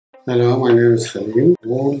Hello, my name is Khalil. I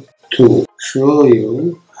want to show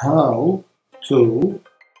you how to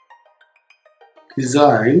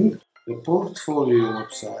design a portfolio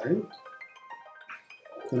website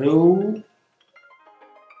through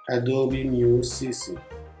Adobe Muse CC.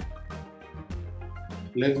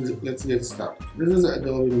 Let's get started. This is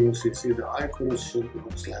Adobe Muse CC. The icon should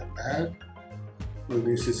look like that.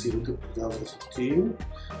 Adobe CC 2015.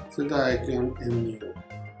 So the icon in new.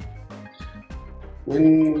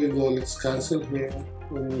 When we go, let's cancel here.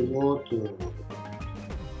 When we go to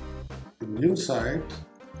the new site,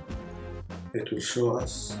 it will show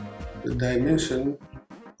us the dimension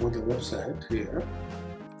of the website here.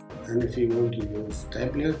 And if you want to use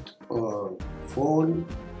tablet or phone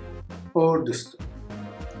or desktop,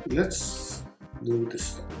 let's do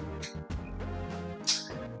desktop.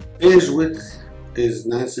 Page width is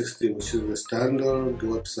 960, which is the standard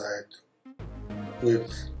website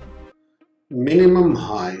with minimum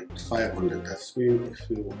height 500. That's means if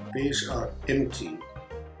your page are empty,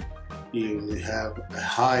 you will have a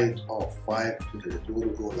height of 500. It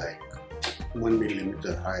won't go like 1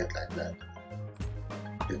 millimeter height like that.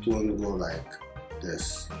 It won't go like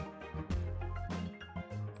this.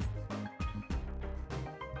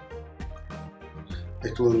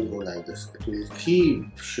 It won't go like this. It will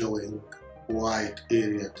keep showing white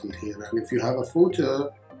area till here. And if you have a footer,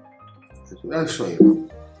 I'll show you.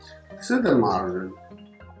 This is the margin,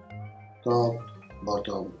 top,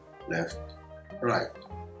 bottom, left, right.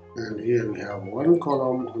 And here we have one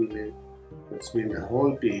column only. That's mean the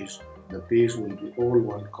whole page. The page will be all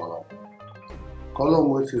one column. Column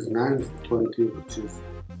width is 920, which is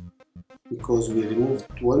because we removed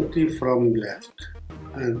 20 from left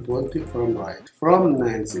and 20 from right from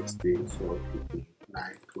 960, so it will be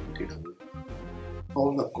 920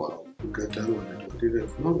 all the column. To get done with the 20,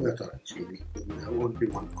 there's no better actually, because there won't be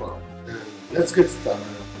one column. And let's get started.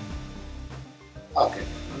 Okay,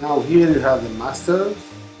 now here you have the master,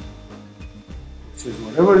 which is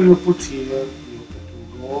whatever you put here, it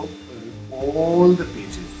will go in all the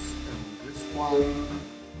pages. And this one,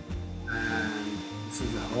 and this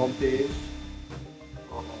is the home page,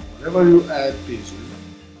 or whatever you add pages.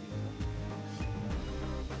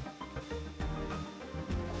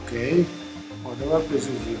 Okay. Whatever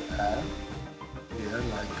pages you add here,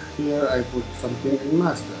 like here I put something in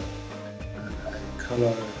master and I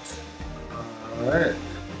color it red.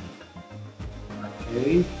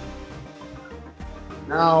 Okay.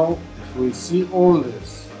 Now if we see all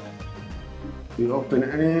this, if we open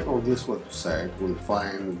any of this website, we'll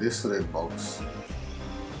find this red box.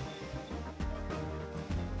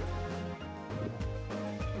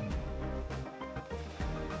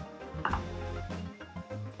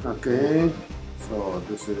 Okay. So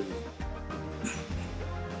this is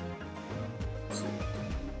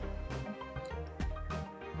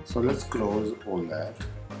so let's close all that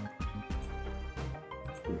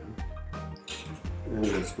and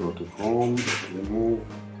let's go to home, remove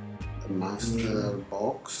the master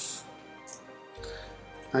box,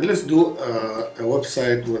 and let's do a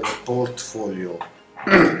website with a portfolio.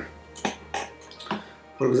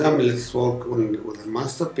 For example, let's work with a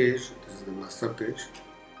master page. This is the master page.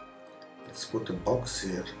 Let's put a box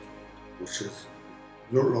here, which is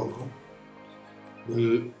your logo.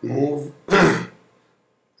 We'll move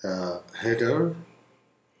the header,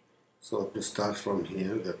 so it will start from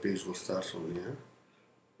here. The page will start from here,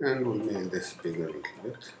 and we'll make this bigger a little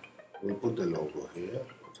bit. We'll put the logo here,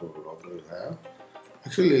 whatever logo you have.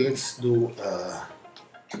 Actually, let's do a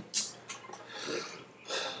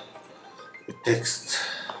text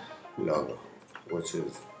logo, which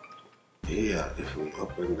is here. If we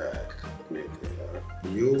open that, make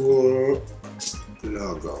it your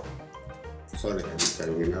logo. Sorry, I'm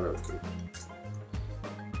telling you another thing.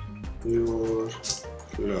 Your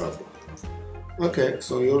logo. Okay,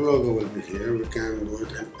 so your logo will be here. We can do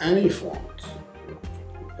it in any font. You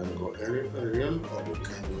can go Arial, or you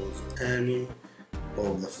can use any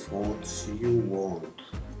of the fonts you want.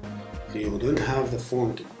 If you don't have the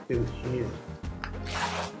font in here,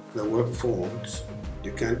 the web font,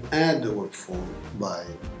 you can add the web font by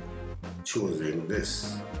choosing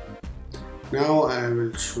this. Now I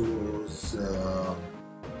will choose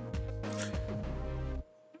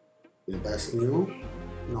the best new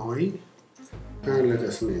Noi, and let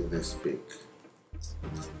us make this big.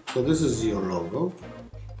 So this is your logo.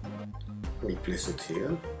 We'll place it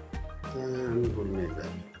here and we'll make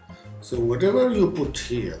that. So whatever you put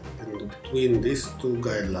here in between these two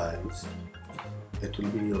guidelines, it will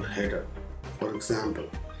be your header. For example,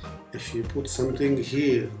 if you put something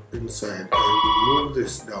here inside and you move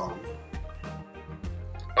this down,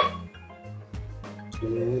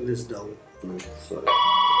 no, sorry.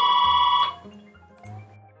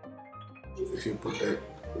 if you put a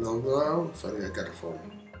logo, sorry, I got a phone.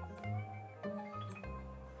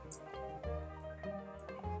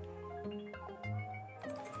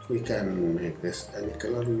 We can make this any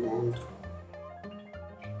color we want.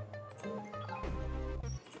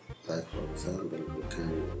 Like for example, we can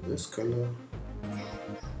use this color.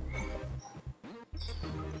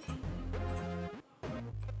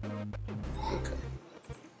 Okay,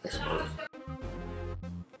 that's good.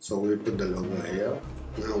 So we put the logo here.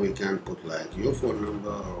 Now we can put like your phone number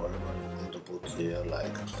or whatever you want to put here,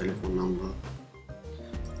 like a telephone number.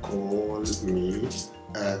 Call me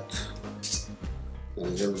at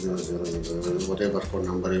 000, whatever phone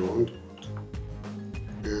number you want,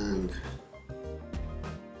 and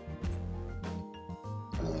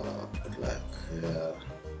put like here,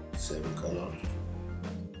 same color.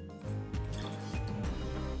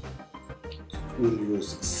 We'll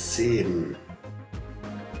use same,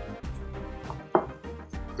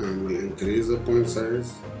 and we'll increase the point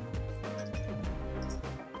size.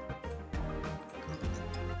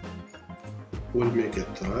 We'll make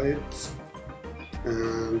it right,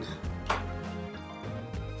 and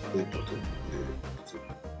we put it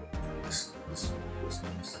this.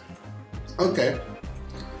 Okay,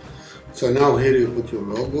 so now here you put your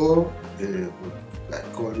logo, here you put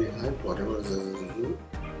like call me at whatever 000,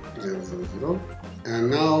 and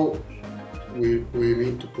now we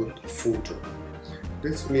need to put footer.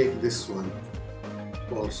 Let's make this one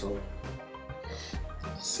also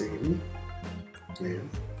same here,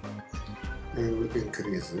 and we'll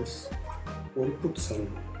increase this. We'll put some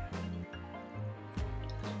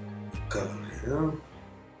color here.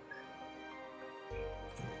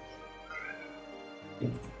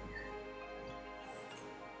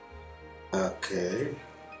 Okay,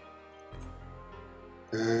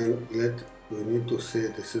 and we need to say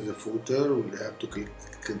this is a footer. We'll have to click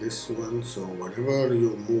this one, so whenever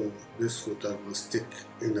you move, this footer will stick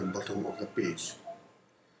in the bottom of the page.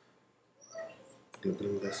 You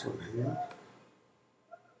bring this one here,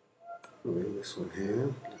 bring this one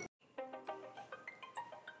here,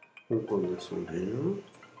 we'll put this one here,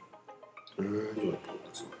 and we'll put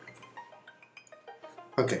this one here.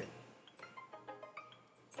 Okay,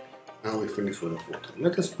 now we finish with the footer.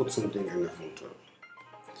 Let us put something in the footer.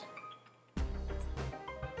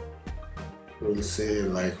 We'll say,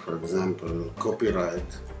 like for example,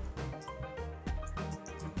 copyright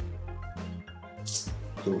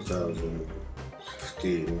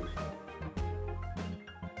 2015.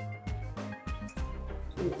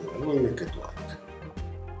 We'll make it white.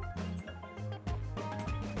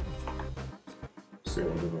 Say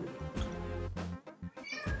whatever.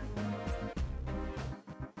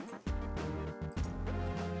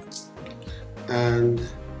 And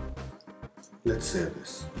let's save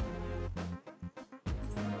this.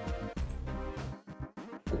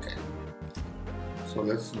 Okay, so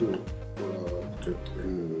let's do put it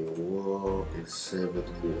in Word, let's save it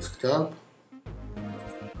in desktop.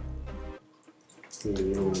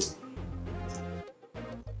 New,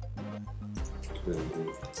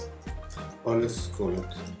 or let's call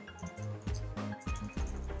it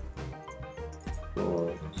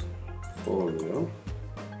portfolio.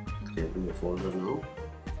 Okay, new folder now,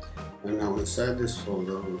 and now inside this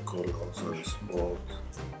folder we'll call also this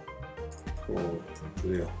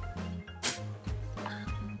portfolio.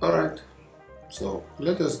 Alright, so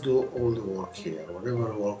let us do all the work here.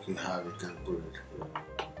 Whatever work you have, you can put it here.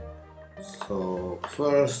 So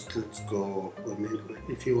first, let's go.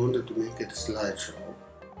 If you wanted to make it a slideshow,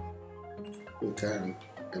 you can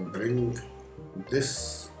bring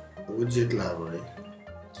this widget library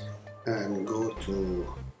and go to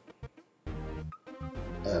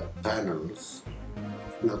panels,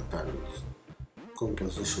 not panels,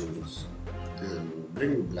 compositions, and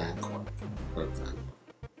bring blank one, for example.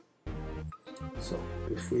 So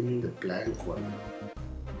if we need a blank one,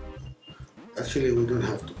 actually we don't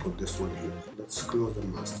have to put this one here. Let's close the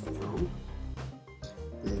master now,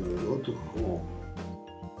 and we go to home,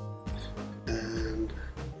 and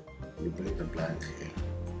we bring the blank here.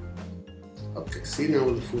 Okay, see now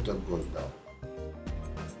the footer goes down.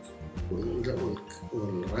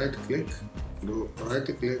 We'll right click, do right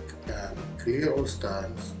click and clear all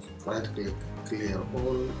styles, right click, clear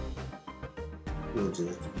all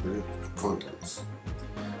widget contents.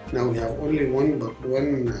 Now we have only one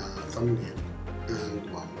thumbnail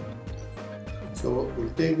and one. So we'll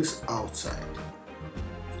take this outside.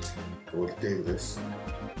 We'll take this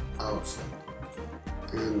outside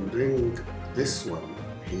and bring this one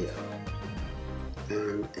here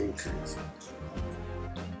and increase it.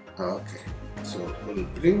 Okay, so we'll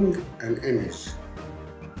bring an image.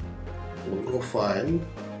 We'll go File,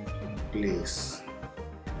 Place,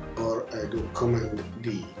 or I do Command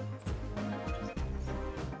D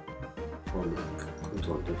for Mac,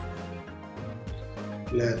 Control D.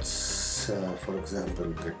 Let's, for example,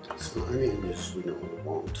 get any image we know we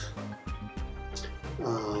want.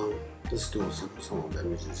 Let's do some of the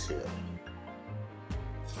images here.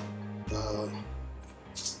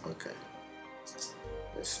 Okay,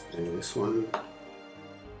 let's bring this one.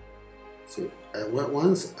 See,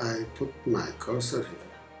 once I put my cursor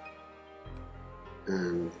here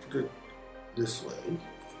and put it this way,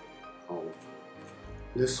 oh,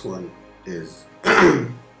 this one is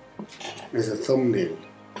is a thumbnail.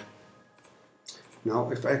 Now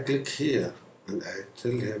if I click here and I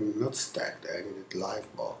tell him not stacked, I need it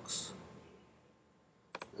live box.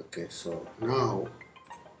 Okay, so now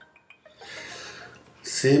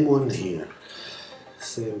same one here,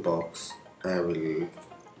 same box. I will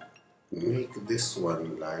make this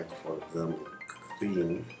one like, for example,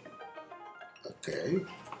 green. Okay,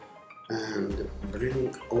 and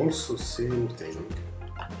bring also same thing,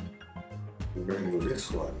 bring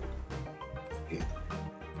this one here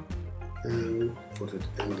and put it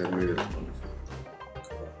in the middle, for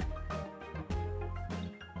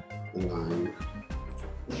example, line.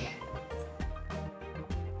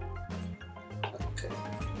 Okay,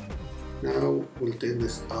 now we'll take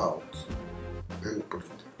this out and put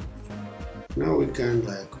it. Now we can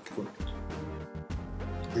like put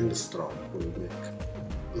in the stroke, we'll make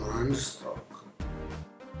orange stroke,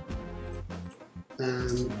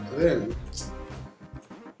 and then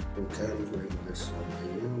we can bring this one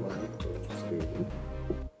here, 1, 2, 3.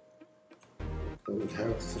 So we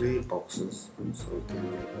have 3 boxes, so we can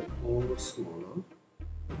make them all smaller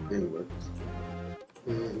in width,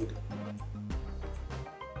 and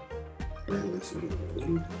bring this in the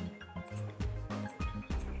middle.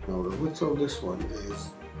 Now the width of this one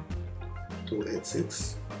is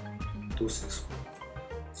 286, 261.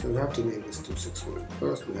 So we have to make this 261.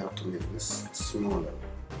 First we have to make this smaller.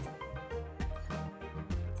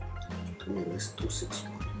 To make this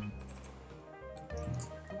 261.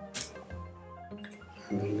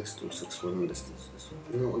 And then this 261 and this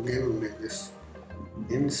 261. Now again we'll make this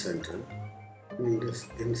in center and this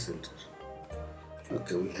in center.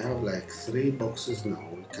 Okay, we have like 3 boxes now.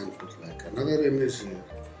 We can put like another image here.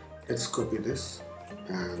 Let's copy this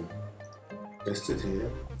and paste it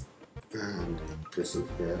here and paste it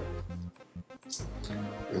here,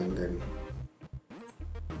 and then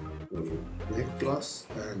we'll make plus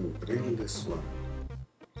and bring this one.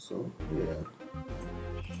 So yeah.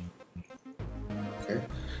 Okay.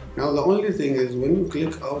 Now the only thing is when you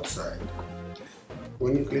click outside,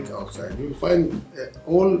 you'll find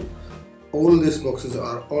all these boxes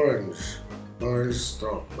are orange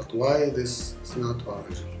stroke. But why this is not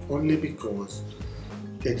orange? Only because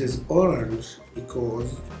it is orange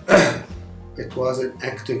because it was in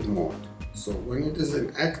active mode. So when it is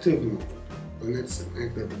in active mode, when it's in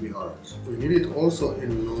active, it will be orange. We need it also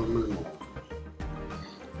in normal mode.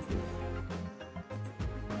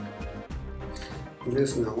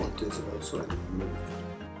 This now what is also in normal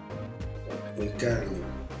mode. We can,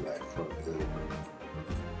 like for example,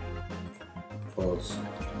 also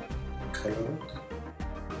color it.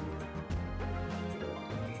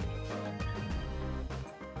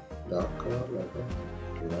 Dark color like that,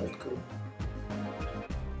 light color.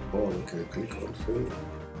 Or we can click on fill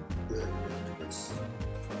and make this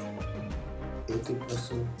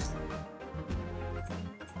 80%.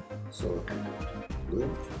 So good.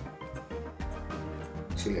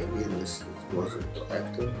 Actually again this wasn't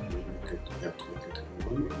active. We have to make it in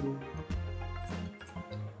normal.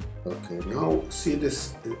 Okay, now see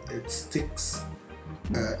this, it sticks,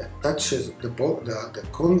 it touches the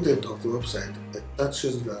content of the website, it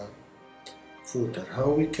touches the footer.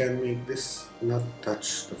 How we can make this not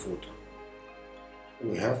touch the footer?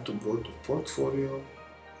 We have to go to portfolio,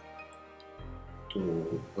 to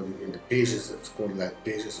in the pages, it's called like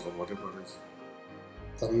pages or whatever it is,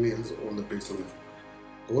 thumbnails, all the pages.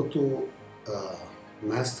 Go to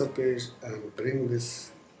master page and bring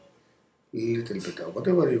this little bit out,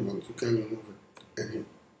 whatever you want. You can move it any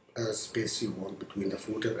space you want between the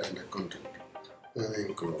footer and the content, and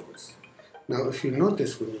then close. Now if you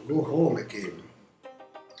notice, when you go home again,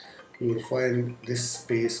 you will find this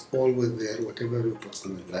space always there, whatever you put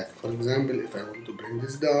on it. Like for example, if I want to bring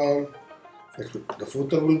this down, the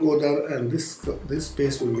footer will go down and this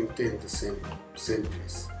space will maintain the same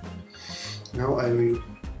place. Now I will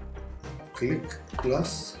click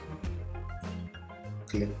plus,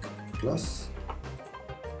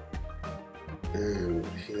 and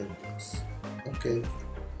here plus. Okay.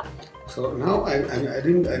 So now I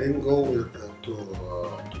didn't go with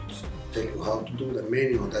tell you how to do the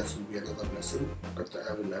menu. That will be another lesson, but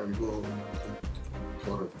I will go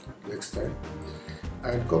for it next time.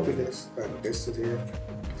 I'll copy this and paste it here,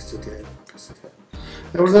 paste it here, paste it here.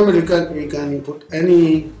 For example, you can put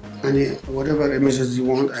any whatever images you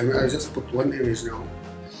want. I just put one image now.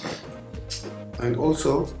 And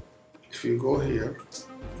also, if you go here,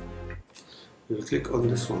 you click on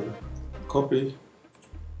this one, copy,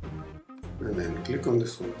 and then click on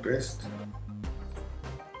this one, paste,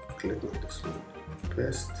 click on this one,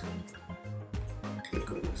 paste,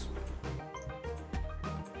 click on this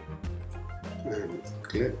one, and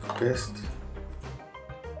click, paste,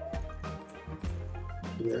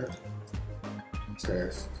 here,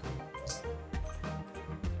 paste,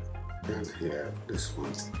 and here, this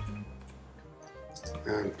one,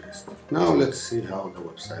 and paste. Now let's see how the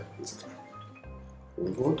website looks like.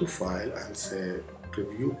 We'll go to File and say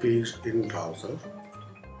Preview Page in Browser,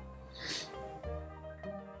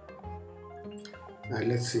 and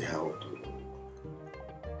let's see how it will look.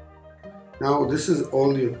 Now this is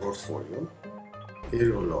all your portfolio. Here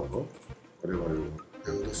your logo, whatever you want,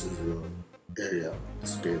 and this is your area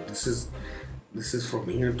space. This is from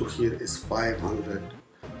here to here is 500.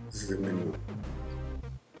 This is the menu.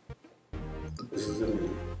 This is the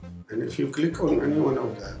menu, and if you click on any one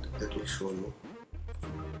of that, it will show you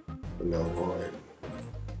the logo in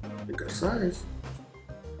bigger size,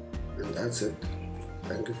 and that's it.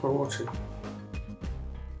 Thank you for watching.